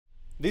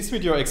This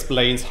video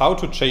explains how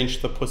to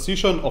change the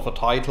position of a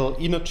title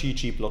in a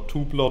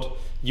ggplot2 plot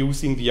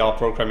using the R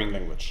programming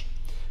language.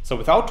 So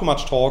without too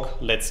much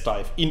talk, let's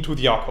dive into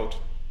the R code.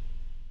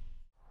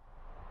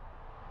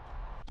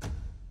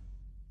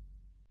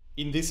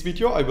 In this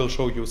video I will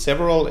show you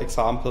several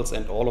examples,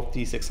 and all of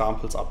these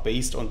examples are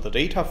based on the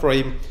data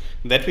frame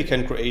that we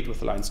can create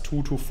with lines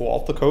 2 to 4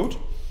 of the code.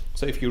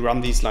 So if you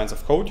run these lines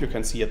of code, you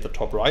can see at the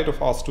top right of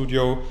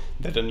RStudio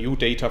that a new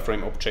data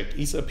frame object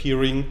is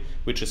appearing,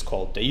 which is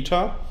called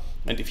data.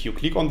 And if you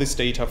click on this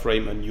data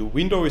frame, a new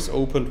window is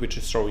opened, which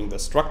is showing the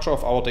structure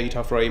of our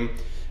data frame.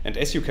 And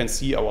as you can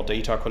see, our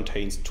data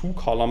contains two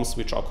columns,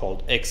 which are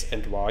called X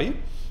and Y.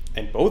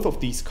 And both of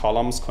these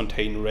columns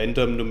contain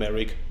random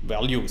numeric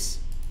values.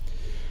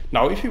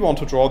 Now, if we want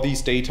to draw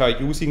these data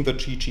using the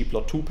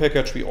ggplot2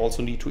 package, we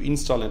also need to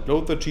install and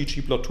load the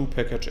ggplot2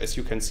 package, as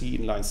you can see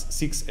in lines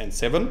 6 and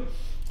 7.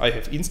 I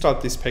have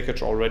installed this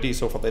package already,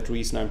 so for that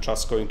reason I'm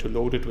just going to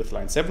load it with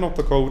line 7 of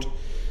the code.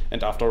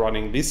 And after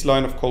running this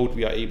line of code,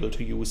 we are able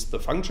to use the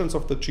functions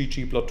of the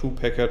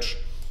ggplot2 package,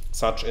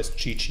 such as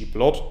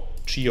ggplot,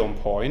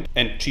 gonPoint,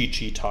 and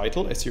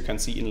ggtitle, as you can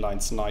see in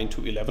lines 9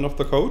 to 11 of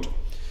the code.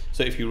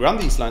 So if you run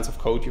these lines of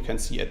code, you can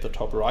see at the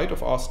top right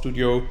of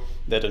RStudio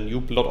that a new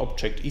plot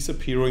object is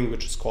appearing,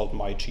 which is called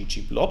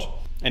my_ggplot.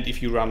 And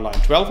if you run line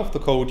 12 of the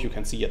code, you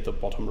can see at the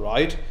bottom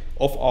right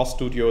of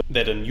RStudio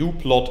that a new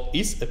plot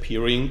is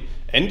appearing,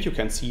 and you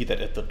can see that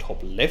at the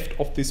top left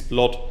of this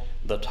plot,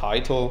 the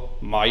title,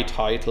 my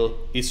title,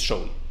 is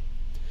shown.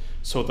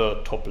 So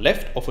the top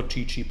left of a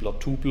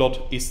ggplot2 plot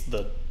is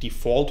the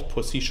default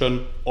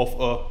position of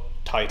a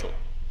title.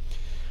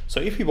 So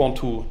if we want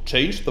to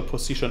change the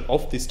position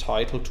of this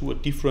title to a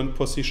different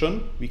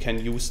position, we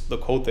can use the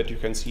code that you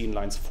can see in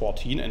lines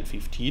 14 and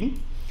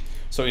 15.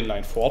 So in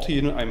line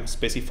 14, I'm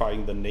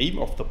specifying the name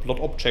of the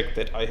plot object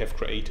that I have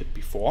created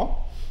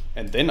before.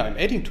 And then I'm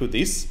adding to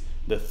this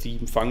the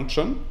theme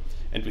function.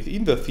 And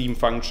within the theme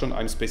function,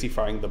 I'm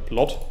specifying the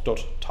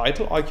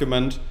plot.title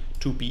argument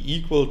to be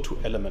equal to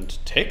element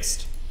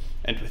text.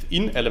 And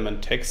within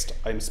element text,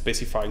 I'm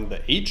specifying the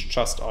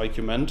hjust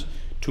argument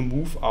to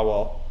move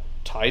our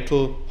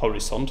title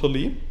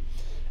horizontally,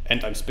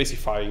 and I'm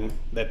specifying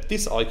that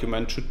this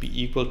argument should be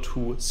equal to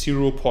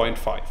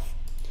 0.5.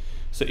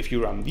 So if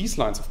you run these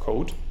lines of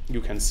code,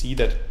 you can see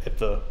that at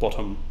the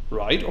bottom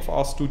right of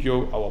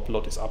RStudio, our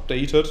plot is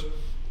updated,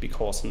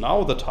 because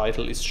now the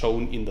title is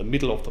shown in the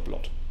middle of the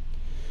plot.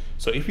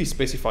 So if we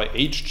specify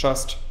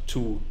hjust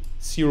to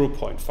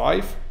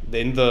 0.5,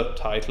 then the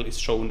title is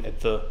shown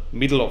at the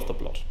middle of the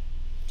plot.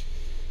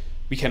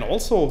 We can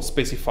also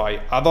specify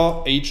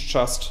other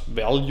hjust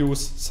values,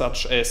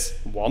 such as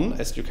 1,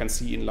 as you can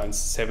see in lines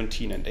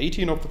 17 and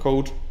 18 of the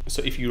code.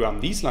 So if you run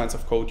these lines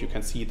of code, you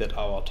can see that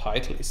our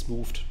title is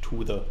moved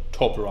to the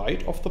top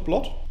right of the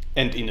plot.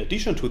 And in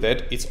addition to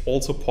that, it's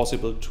also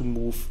possible to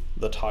move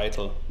the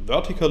title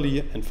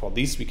vertically. And for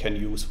this, we can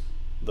use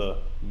the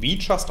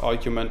vjust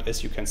argument,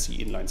 as you can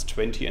see in lines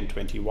 20 and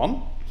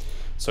 21.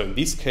 So in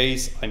this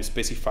case, I'm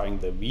specifying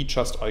the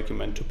vjust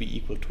argument to be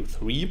equal to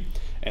 3,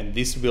 and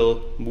this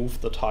will move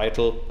the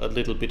title a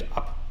little bit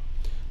up.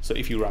 So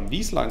if you run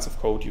these lines of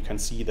code, you can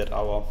see that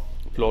our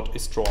plot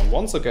is drawn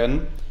once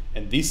again,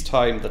 and this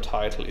time the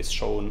title is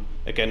shown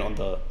again on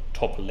the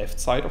top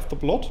left side of the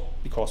plot,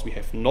 because we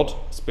have not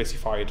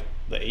specified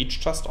the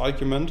hjust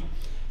argument.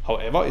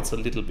 However, it's a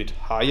little bit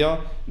higher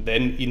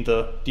than in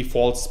the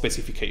default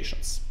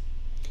specifications.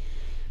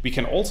 We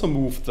can also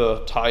move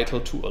the title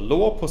to a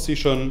lower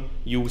position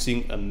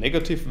using a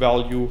negative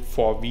value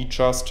for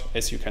vjust,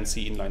 as you can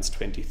see in lines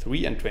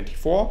 23 and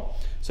 24.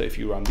 So if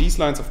you run these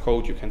lines of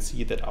code, you can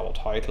see that our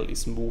title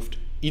is moved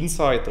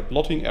inside the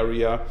plotting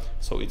area,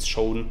 so it's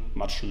shown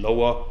much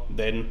lower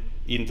than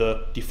in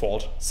the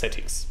default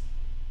settings.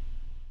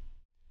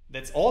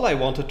 That's all I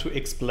wanted to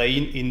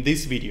explain in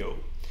this video.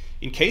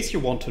 In case you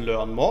want to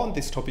learn more on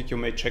this topic, you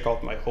may check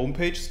out my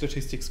homepage,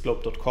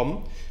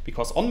 statisticsglobe.com,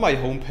 because on my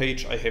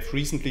homepage I have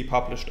recently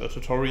published a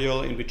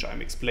tutorial in which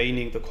I'm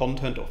explaining the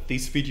content of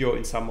this video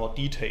in some more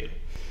detail.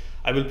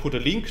 I will put a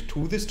link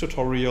to this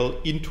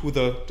tutorial into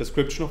the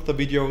description of the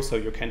video, so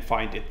you can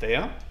find it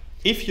there.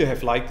 If you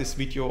have liked this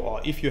video,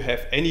 or if you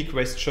have any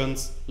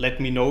questions, let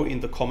me know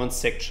in the comments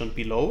section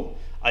below.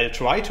 I'll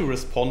try to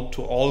respond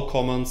to all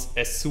comments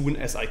as soon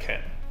as I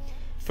can.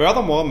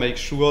 Furthermore, make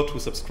sure to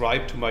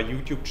subscribe to my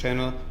YouTube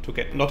channel to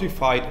get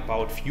notified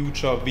about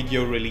future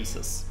video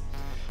releases.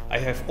 I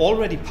have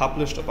already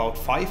published about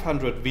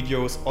 500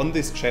 videos on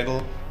this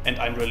channel, and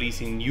I'm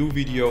releasing new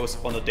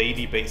videos on a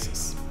daily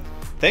basis.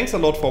 Thanks a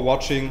lot for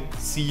watching.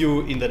 See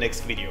you in the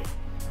next video.